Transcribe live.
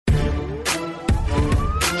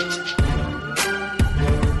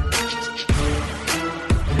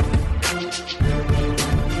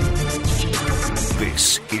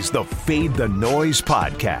the Fade the Noise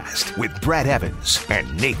podcast with Brad Evans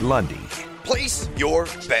and Nate Lundy. Place your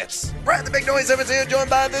bets. Brad the Big Noise Evans here, joined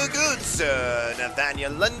by the good sir,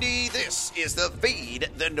 Nathaniel Lundy. This is the Fade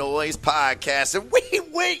the Noise podcast. And we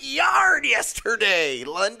went yard yesterday,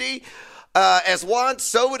 Lundy. As Juan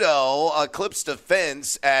Soto eclipsed the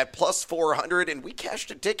fence at plus 400, and we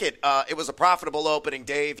cashed a ticket. It was a profitable opening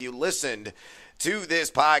day if you listened to this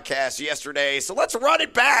podcast yesterday. So let's run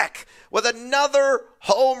it back with another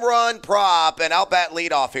home run prop. And I'll bat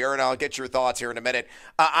leadoff here, and I'll get your thoughts here in a minute.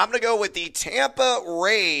 I'm going to go with the Tampa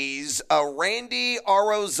Rays, Randy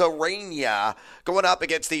Arozarena, going up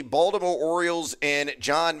against the Baltimore Orioles and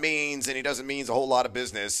John Means. And he doesn't mean a whole lot of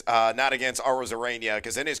business, not against Arozarena,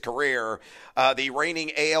 because in his career, the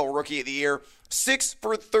reigning AL Rookie of the Year, 6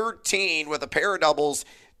 for 13 with a pair of doubles,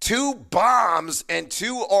 2 bombs and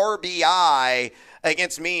 2 RBI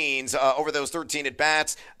against Means over those 13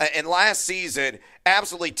 at-bats. And last season,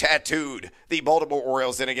 absolutely tattooed the Baltimore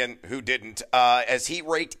Orioles, and again, who didn't, as he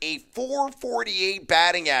raked a .448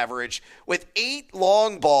 batting average with 8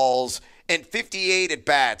 long balls and 58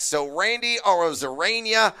 at-bats. So Randy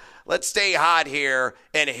Arozarena, let's stay hot here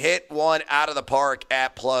and hit one out of the park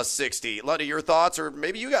at plus 60. Lundy, your thoughts, or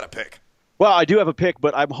maybe you got a pick? Well, I do have a pick,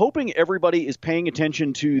 but I'm hoping everybody is paying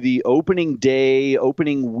attention to the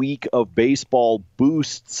opening week of baseball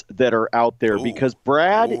boosts that are out there. Because,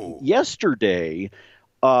 Brad, yesterday,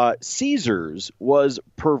 Caesars was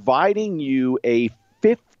providing you a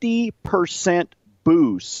 50%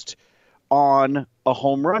 boost on a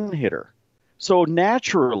home run hitter. So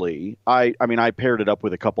naturally, I paired it up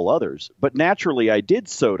with a couple others, but naturally I did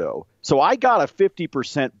Soto. So I got a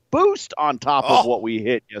 50% boost on top of what we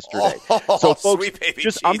hit yesterday. So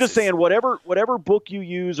folks, I'm just saying, whatever book you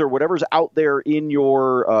use or whatever's out there in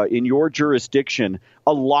your jurisdiction,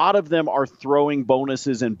 a lot of them are throwing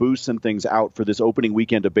bonuses and boosts and things out for this opening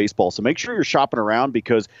weekend of baseball. So make sure you're shopping around,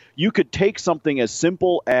 because you could take something as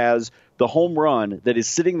simple as the home run that is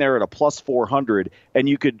sitting there at a plus 400, and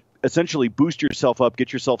you could essentially boost yourself up,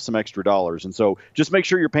 get yourself some extra dollars. And so just make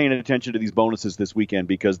sure you're paying attention to these bonuses this weekend,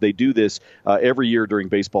 because they do this every year during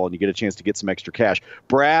baseball, and you get a chance to get some extra cash.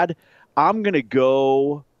 Brad, I'm going to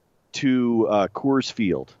go to Coors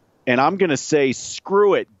Field, and I'm going to say,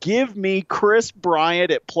 screw it. Give me Chris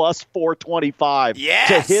Bryant at plus 425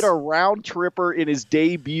 to hit a round tripper in his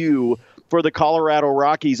debut for the Colorado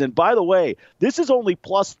Rockies. And by the way, this is only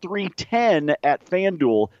plus 310 at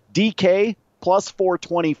FanDuel. DK, plus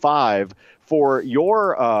 425 for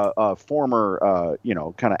your former,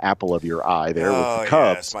 kind of apple of your eye there with the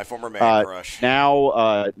Cubs. Yes, my former man crush.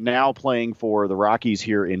 Now playing for the Rockies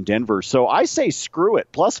here in Denver. So I say screw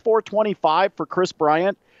it. Plus 425 for Chris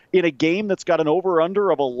Bryant in a game that's got an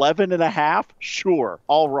over-under of 11.5. Sure,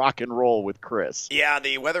 I'll rock and roll with Chris. Yeah,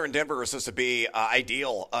 the weather in Denver is supposed to be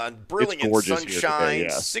ideal. Brilliant sunshine,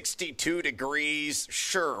 62 degrees.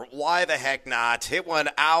 Sure, why the heck not? Hit one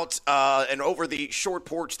out and over the short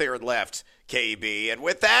porch there and left, KB. And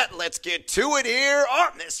with that, let's get to it here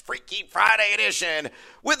on this Freaky Friday edition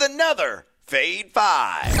with another Fade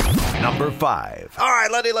 5. Number 5. All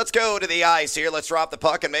right, Lundy, let's go to the ice here. Let's drop the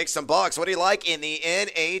puck and make some bucks. What do you like in the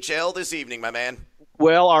NHL this evening, my man?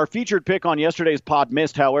 Well, our featured pick on yesterday's pod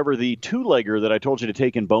missed. However, the two-legger that I told you to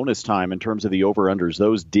take in bonus time in terms of the over-unders,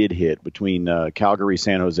 those did hit between Calgary,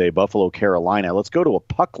 San Jose, Buffalo, Carolina. Let's go to a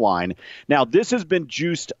puck line. Now, this has been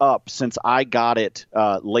juiced up since I got it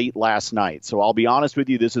late last night. So I'll be honest with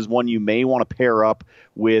you, this is one you may want to pair up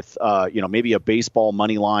with, maybe a baseball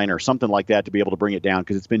money line or something like that to be able to bring it down,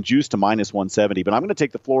 because it's been juiced to minus 170. But I'm going to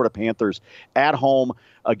take the Florida Panthers at home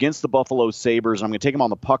against the Buffalo Sabres. I'm going to take them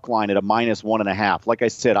on the puck line at a minus 1.5. Like I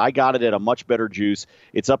said, I got it at a much better juice.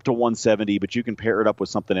 It's up to 170, but you can pair it up with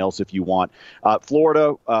something else if you want.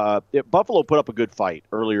 Buffalo put up a good fight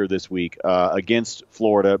earlier this week against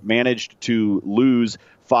Florida, managed to lose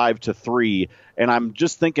 5-3, and I'm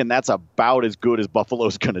just thinking that's about as good as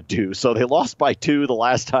Buffalo's going to do. So they lost by 2 the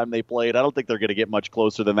last time they played. I don't think they're going to get much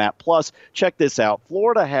closer than that. Plus, check this out.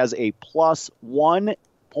 Florida has a plus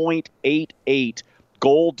 1.88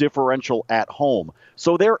 goal differential at home.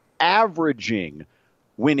 So they're averaging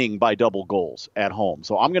winning by double goals at home.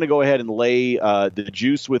 So I'm going to go ahead and lay the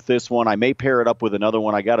juice with this one. I may pair it up with another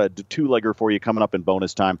one. I got a two-legger for you coming up in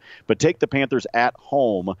bonus time. But take the Panthers at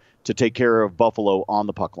home to take care of Buffalo on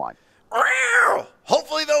the puck line.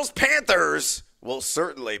 Hopefully those Panthers will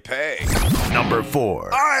certainly pay. Number 4. All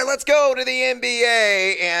right, let's go to the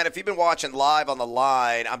NBA. And if you've been watching Live on the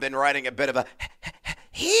Line, I've been writing a bit of a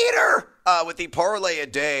heater with the parlay a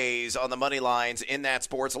days on the money lines in that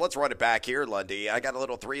sport. So let's run it back here, Lundy. I got a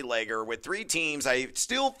little three-legger with three teams I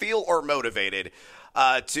still feel are motivated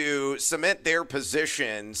to cement their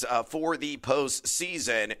positions for the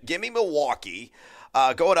postseason. Give me Milwaukee.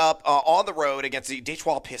 Going up on the road against the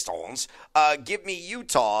Detroit Pistons. Give me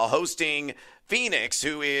Utah hosting Phoenix,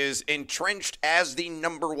 who is entrenched as the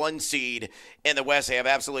number one seed in the West. They have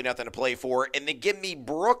absolutely nothing to play for. And then give me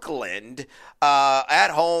Brooklyn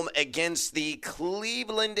at home against the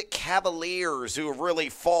Cleveland Cavaliers, who have really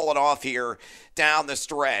fallen off here down the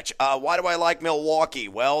stretch. Why do I like Milwaukee?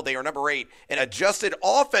 Well, they are number 8 in adjusted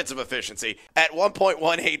offensive efficiency at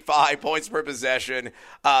 1.185 points per possession.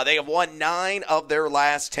 They have won 9 of their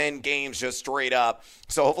last 10 games just straight up.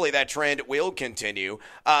 So hopefully that trend will continue.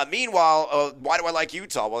 Meanwhile, why do I like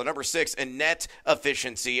Utah? Well, they're number 6 in net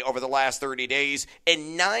efficiency over the last 30 days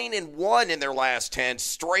and 9-1 in their last 10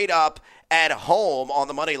 straight up at home on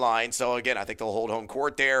the money line. So again, I think they'll hold home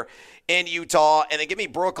court there in Utah. And then give me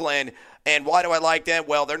Brooklyn. And why do I like them?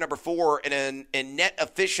 Well, they're number 4 in net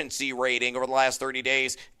efficiency rating over the last 30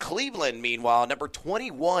 days. Cleveland, meanwhile, number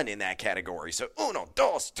 21 in that category. So, 1,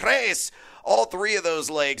 2, 3. All 3 of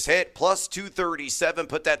those legs hit, plus 237.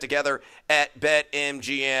 Put that together at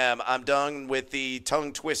BetMGM. I'm done with the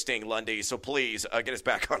tongue twisting, Lundy, so please get us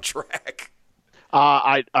back on track.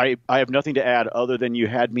 I have nothing to add other than you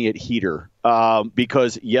had me at heater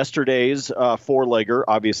because yesterday's 4-legger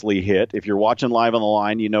obviously hit. If you're watching live on the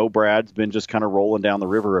line, you know Brad's been just kind of rolling down the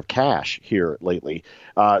river of cash here lately.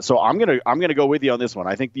 So I'm gonna go with you on this one.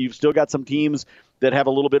 I think you've still got some teams that have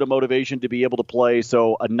a little bit of motivation to be able to play.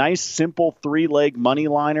 So a nice simple 3-leg money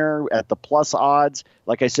liner at the plus odds.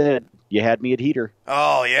 Like I said, you had me at heater.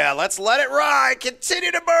 Oh, yeah. Let's let it ride.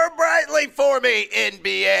 Continue to burn brightly for me,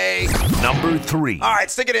 NBA. Number 3. All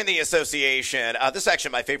right, sticking in the association. This is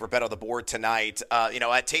actually my favorite bet on the board tonight.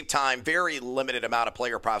 At tape time, very limited amount of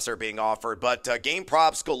player props are being offered, but game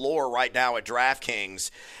props galore right now at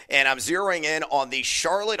DraftKings. And I'm zeroing in on the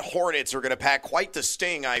Charlotte Hornets, who are going to pack quite the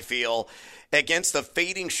sting, I feel, against the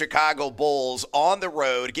fading Chicago Bulls on the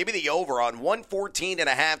road. Give me the over on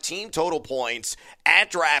 114.5 team total points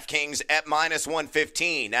at DraftKings at minus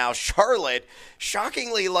 115. Now, Charlotte,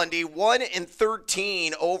 shockingly, Lundy,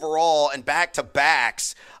 1-13 overall and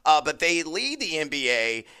back-to-backs, but they lead the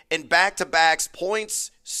NBA in back-to-backs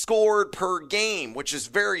points scored per game, which is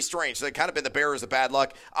very strange. So they've kind of been the bearers of bad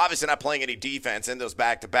luck. Obviously not playing any defense in those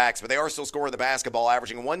back-to-backs, but they are still scoring the basketball,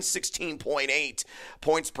 averaging 116.8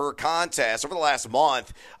 points per contest. Over the last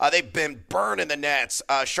month, they've been burning the nets.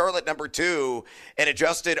 Charlotte, number 2 in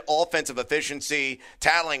adjusted offensive efficiency,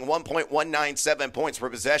 tallying 1.197 points per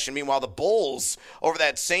possession. Meanwhile, the Bulls, over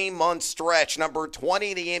that same month stretch, number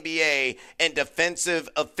 20 in the NBA in defensive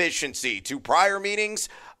efficiency. 2 prior meetings,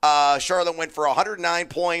 Charlotte went for 109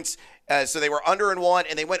 points, so they were under in one,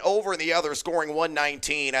 and they went over in the other, scoring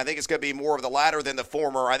 119. I think it's going to be more of the latter than the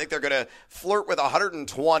former. I think they're going to flirt with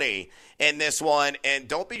 120 in this one, and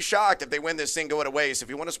don't be shocked if they win this thing going away. So if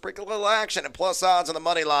you want to sprinkle a little action and plus odds on the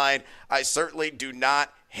money line, I certainly do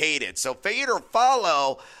not hate it. So fade or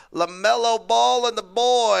follow LaMelo Ball and the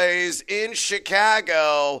boys in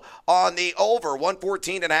Chicago on the over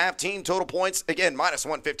 114.5 team total points. Again, minus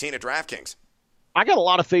 115 at DraftKings. I got a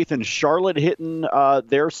lot of faith in Charlotte hitting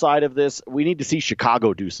their side of this. We need to see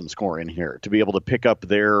Chicago do some scoring here to be able to pick up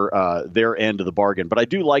their end of the bargain. But I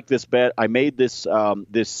do like this bet. I made this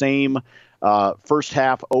this same first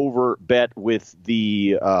half over bet with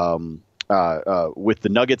the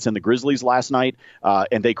Nuggets and the Grizzlies last night,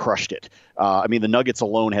 and they crushed it. The Nuggets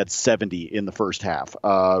alone had 70 in the first half.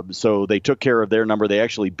 So they took care of their number. They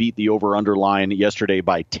actually beat the over-under line yesterday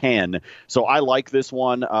by 10. So I like this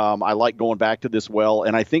one. I like going back to this well.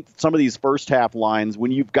 And I think some of these first half lines,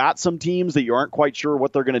 when you've got some teams that you aren't quite sure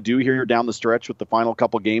what they're going to do here down the stretch with the final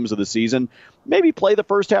couple games of the season, maybe play the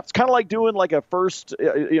first half. It's kind of like doing like a first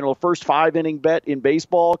 5-inning bet in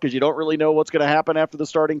baseball because you don't really know what's going to happen after the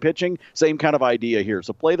starting pitching. Same kind of idea here.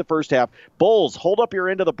 So play the first half. Bulls, hold up your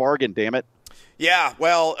end of the bargain, damn it. Yeah,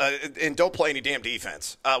 well, and don't play any damn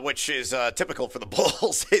defense, which is typical for the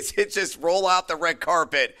Bulls. It's just roll out the red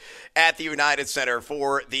carpet at the United Center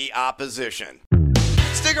for the opposition.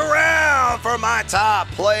 Stick around for my top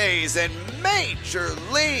plays in Major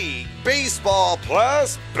League Baseball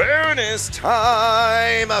plus bonus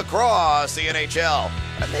time across the NHL.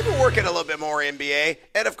 And maybe working a little bit more NBA,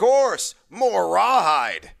 and of course, more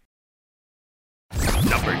Rawhide.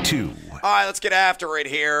 Number 2. All right, let's get after it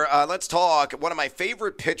here. Let's talk one of my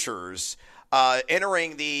favorite pitchers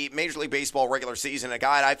entering the Major League Baseball regular season, a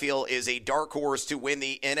guy I feel is a dark horse to win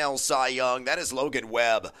the NL Cy Young. That is Logan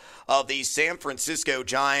Webb of the San Francisco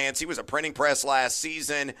Giants. He was a printing press last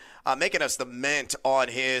season, making us the mint on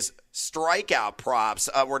his strikeout props.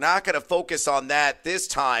 We're not going to focus on that this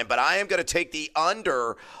time, but I am going to take the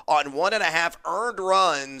under on 1.5 earned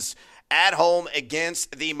runs at home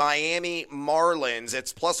against the Miami Marlins.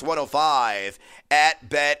 It's plus 105 at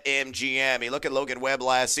BetMGM. You look at Logan Webb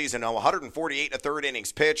last season, 148 and a third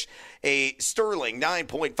innings pitched, a sterling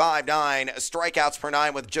 9.59 strikeouts per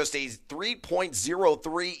nine with just a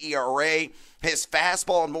 3.03 ERA. His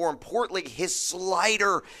fastball, and more importantly, his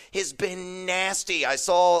slider has been nasty. I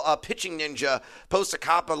saw a Pitching Ninja post a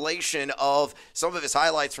compilation of some of his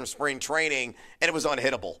highlights from spring training, and it was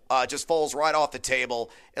unhittable. Just falls right off the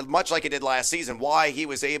table, and much like it did last season. Why he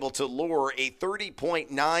was able to lure a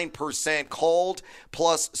 30.9% called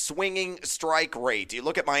plus swinging strike rate. You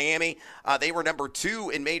look at Miami, they were number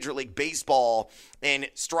 2 in Major League Baseball in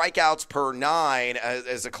strikeouts per nine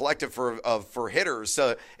as a collective for hitters.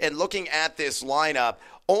 And looking at this lineup,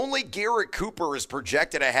 only Garrett Cooper is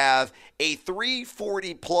projected to have a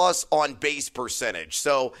 340 plus on base percentage.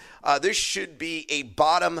 So this should be a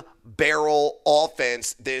bottom barrel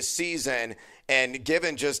offense this season. And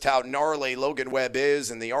given just how gnarly Logan Webb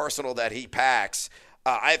is and the arsenal that he packs,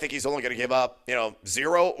 I think he's only going to give up,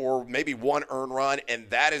 0 or maybe 1 earned run, and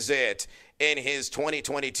that is it in his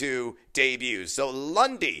 2022 debut. So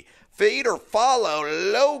Lundy, fade or follow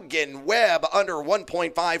Logan Webb under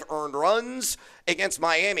 1.5 earned runs against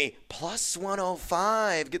Miami, plus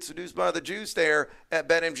 105. Gets seduced by the juice there at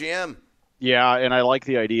BetMGM. Yeah, and I like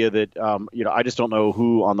the idea that, I just don't know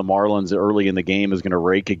who on the Marlins early in the game is going to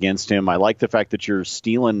rake against him. I like the fact that you're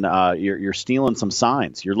stealing you're stealing some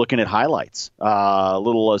signs. You're looking at highlights,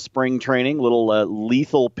 little spring training, little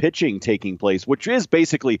lethal pitching taking place, which is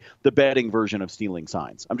basically the betting version of stealing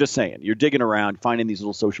signs. I'm just saying, you're digging around, finding these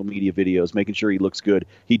little social media videos, making sure he looks good.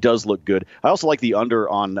 He does look good. I also like the under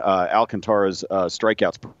on Alcantara's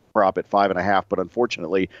strikeouts prop at 5.5, but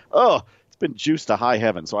unfortunately, been juiced to high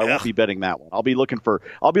heaven, so I won't be betting that one. I'll be looking for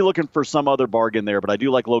some other bargain there, but I do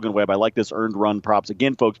like Logan Webb. I like this earned run props.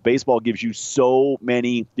 Again, folks, baseball gives you so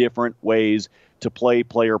many different ways to play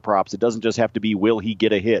player props. It doesn't just have to be, will he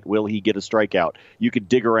get a hit? Will he get a strikeout? You could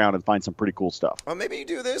dig around and find some pretty cool stuff. Well, maybe you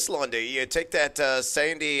do this, Lundy. You take that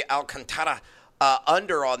Sandy Alcantara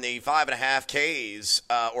under on the 5.5 Ks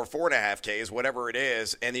or 4.5 Ks, whatever it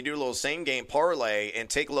is, and they do a little same game parlay and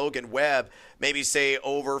take Logan Webb, maybe say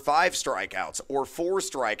over 5 strikeouts or 4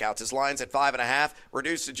 strikeouts. His line's at 5.5.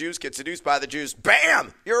 Reduce the juice, get seduced by the juice.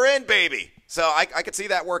 Bam! You're in, baby. So I could see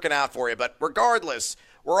that working out for you. But regardless,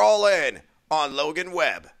 we're all in on Logan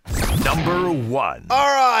Webb. Number 1.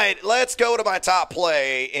 All right, let's go to my top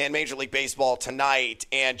play in Major League Baseball tonight.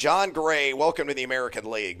 And Jon Gray, welcome to the American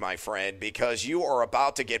League, my friend, because you are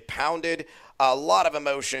about to get pounded. A lot of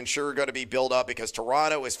emotion sure going to be built up because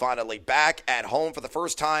Toronto is finally back at home for the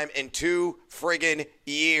first time in 2 friggin'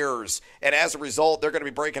 years. And as a result, they're going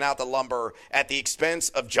to be breaking out the lumber at the expense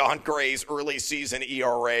of Jon Gray's early season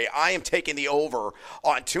ERA. I am taking the over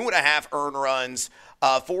on 2.5 earned runs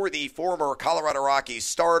for the former Colorado Rockies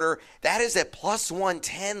starter. That is at plus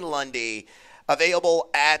 110, Lundy, available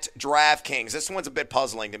at DraftKings. This one's a bit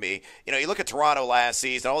puzzling to me. You look at Toronto last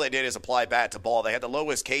season, all they did is apply bat to ball. They had the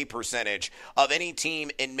lowest K percentage of any team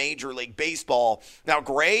in Major League Baseball. Now,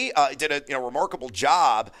 Gray did a remarkable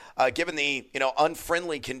job given the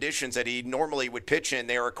unfriendly conditions that he normally would pitch in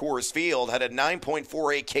there at Coors Field. Had a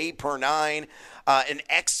 9.48 K per nine, an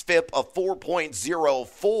xFIP of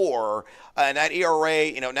 4.04, and that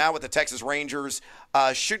ERA, now with the Texas Rangers,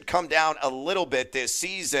 should come down a little bit this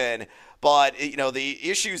season. But, the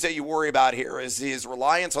issues that you worry about here is his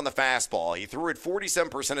reliance on the fastball. He threw it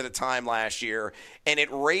 47% of the time last year, and it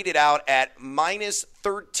rated out at minus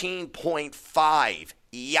 13.5.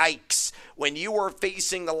 Yikes. When you are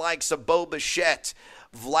facing the likes of Bo Bichette,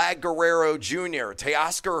 Vlad Guerrero Jr.,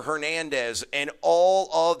 Teoscar Hernandez, and all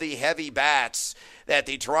of the heavy bats that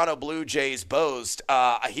the Toronto Blue Jays boast,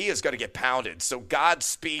 he is going to get pounded. So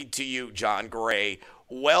Godspeed to you, Jon Gray.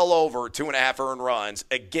 Well over 2.5 earned runs,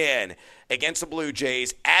 again, against the Blue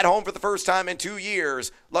Jays, at home for the first time in 2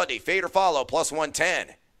 years. Lundy, fade or follow, plus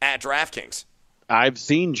 110 at DraftKings. I've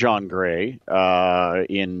seen Jon Gray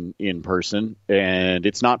in person, and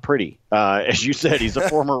it's not pretty. As you said, he's a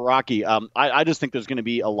former Rocky. I just think there's going to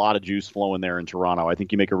be a lot of juice flowing there in Toronto. I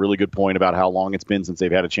think you make a really good point about how long it's been since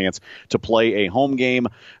they've had a chance to play a home game.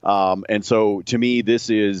 And so, to me, this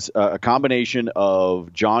is a combination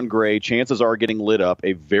of Jon Gray, chances are getting lit up,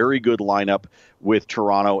 a very good lineup with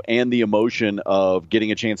Toronto and the emotion of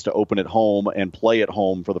getting a chance to open at home and play at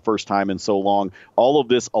home for the first time in so long. All of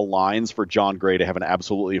this aligns for Jon Gray to have an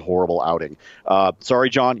absolutely horrible outing. Sorry,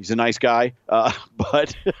 John, he's a nice guy,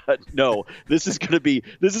 but no, this is going to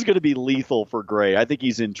be lethal for Gray. I think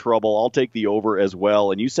he's in trouble. I'll take the over as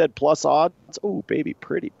well. And you said plus odds? Oh, baby,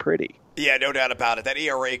 pretty. Yeah, no doubt about it. That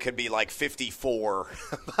ERA could be like 54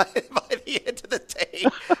 by the end of the day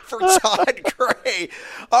for Jon Gray.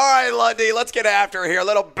 All right, Lundy, let's get after here. A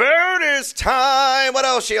little bonus time. What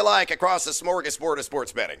else do you like across the smorgasbord of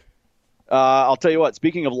sports betting? I'll tell you what,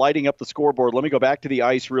 speaking of lighting up the scoreboard, let me go back to the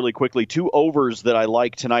ice really quickly. 2 overs that I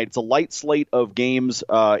like tonight. It's a light slate of games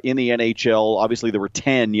in the NHL. Obviously, there were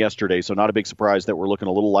 10 yesterday, so not a big surprise that we're looking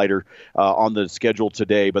a little lighter on the schedule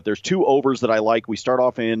today. But there's 2 overs that I like. We start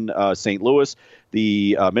off in St. Louis.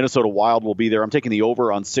 The Minnesota Wild will be there. I'm taking the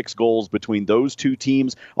over on 6 goals between those 2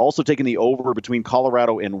 teams. Also taking the over between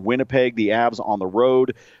Colorado and Winnipeg, the Avs on the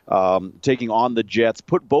road, taking on the Jets.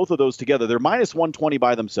 Put both of those together. They're minus 120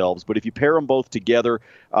 by themselves, but if you pair them both together,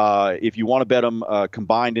 if you want to bet them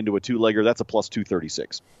combined into a 2-legger, that's a plus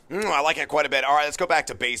 236. I like it quite a bit. All right, let's go back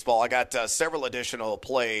to baseball. I got several additional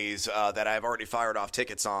plays that I've already fired off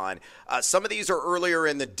tickets on. Some of these are earlier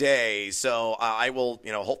in the day, so I will,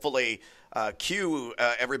 hopefully cue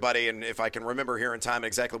everybody, and if I can remember here in time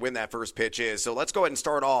exactly when that first pitch is. So let's go ahead and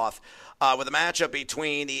start off with a matchup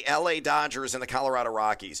between the LA Dodgers and the Colorado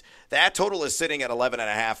Rockies. That total is sitting at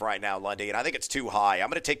 11.5 right now, Lundy, and I think it's too high. I'm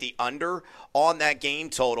going to take the under on that game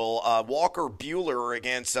total. Walker Buehler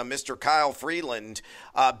against Mr. Kyle Freeland.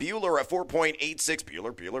 Buehler at 4.86.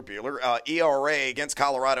 Buehler. ERA against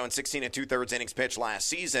Colorado in 16 2/3 innings pitched last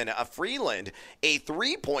season. Freeland, a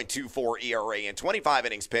 3.24 ERA in 25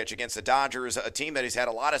 innings pitched against the Dodgers, a team that he's had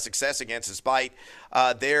a lot of success against despite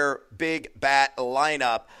their big bat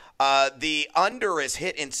lineup. The under is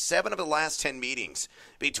hit in 7 of the last 10 meetings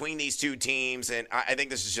between these two teams, and I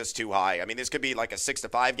think this is just too high. I mean, this could be like a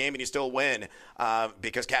 6-5 game, and you still win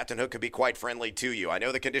because Captain Hook could be quite friendly to you. I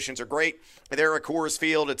know the conditions are great. They're at Coors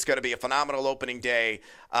Field. It's going to be a phenomenal opening day,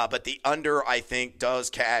 but the under, I think,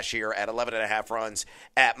 does cash here at 11.5 runs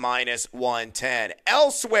at minus 110.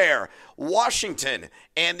 Elsewhere, Washington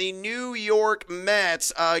and the New York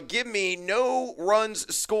Mets. Give me no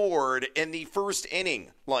runs scored in the first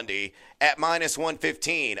inning, Lundy, at minus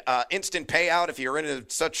 115. Instant payout if you're into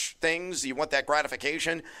such things. You want that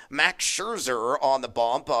gratification. Max Scherzer on the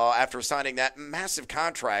bump after signing that massive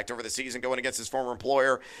contract over the season going against his former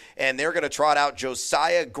employer. And they're going to trot out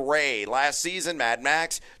Josiah Gray. Last season, Mad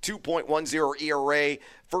Max, 2.10 ERA.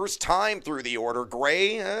 First time through the order.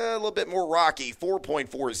 Gray, a little bit more rocky,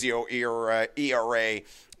 4.40 ERA.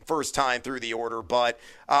 First time through the order. But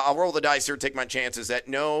I'll roll the dice here, take my chances that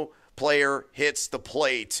no player hits the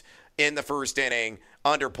plate in the first inning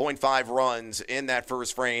under 0.5 runs in that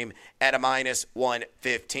first frame at a minus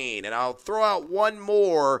 115. And I'll throw out one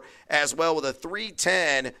more as well with a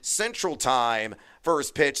 3:10 Central Time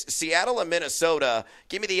first pitch. Seattle and Minnesota.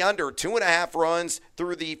 Give me the under 2.5 runs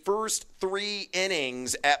through the first 3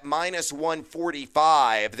 innings at minus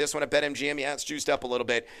 145. This one at BetMGM, yeah, it's juiced up a little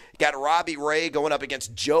bit. Got Robbie Ray going up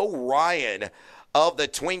against Joe Ryan of the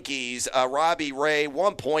Twinkies. Robbie Ray,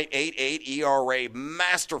 1.88 ERA,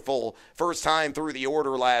 masterful first time through the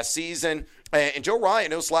order last season. And Joe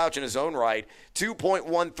Ryan, no slouch in his own right,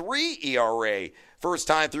 2.13 ERA, first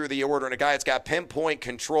time through the order. And a guy that's got pinpoint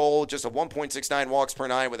control, just a 1.69 walks per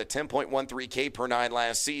nine with a 10.13 K per nine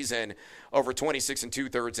last season over 26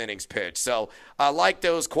 2/3 innings pitched. So I like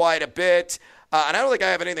those quite a bit. And I don't think I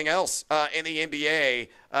have anything else in the NBA.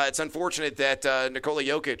 It's unfortunate that Nikola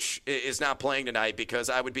Jokic is not playing tonight because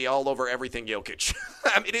I would be all over everything Jokic.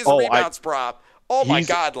 I mean, his rebounds prop. Oh, my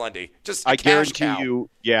God, Lundy. Just a cash cow.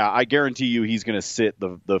 I guarantee you he's going to sit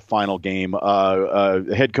the final game.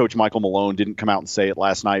 Head coach Michael Malone didn't come out and say it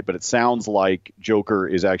last night, but it sounds like Joker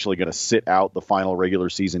is actually going to sit out the final regular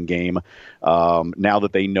season game now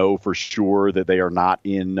that they know for sure that they are not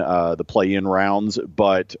in the play-in rounds.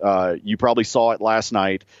 But you probably saw it last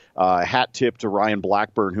night. Hat tip to Ryan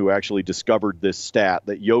Blackburn, who actually discovered this stat,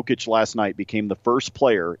 that Jokic last night became the first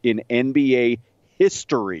player in NBA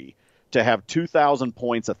history to have 2,000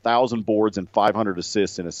 points, 1,000 boards, and 500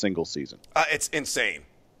 assists in a single season. It's insane.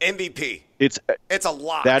 MVP. It's a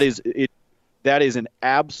lot. That is an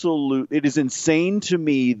absolute. It is insane to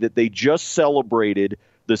me that they just celebrated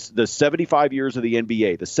the 75 years of the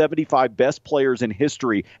NBA, the 75 best players in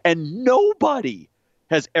history, and nobody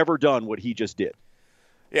has ever done what he just did.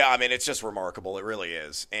 Yeah, I mean, it's just remarkable. It really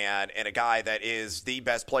is. And a guy that is the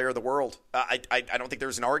best player of the world. I don't think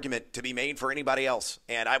there's an argument to be made for anybody else.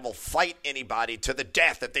 And I will fight anybody to the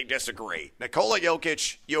death if they disagree. Nikola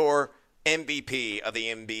Jokic, your MVP of the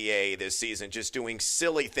NBA this season, just doing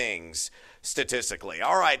silly things statistically.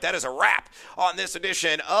 All right, that is a wrap on this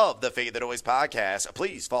edition of the Fade the Noise podcast.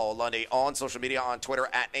 Please follow Lundy on social media, on Twitter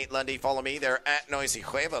at Nate Lundy. Follow me there at Noisy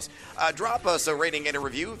Huevos. Drop us a rating and a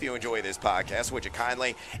review if you enjoy this podcast, would you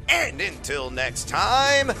kindly? And until next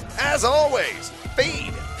time, as always,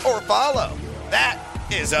 feed or follow. That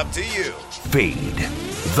is up to you. Fade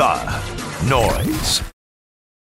the Noise.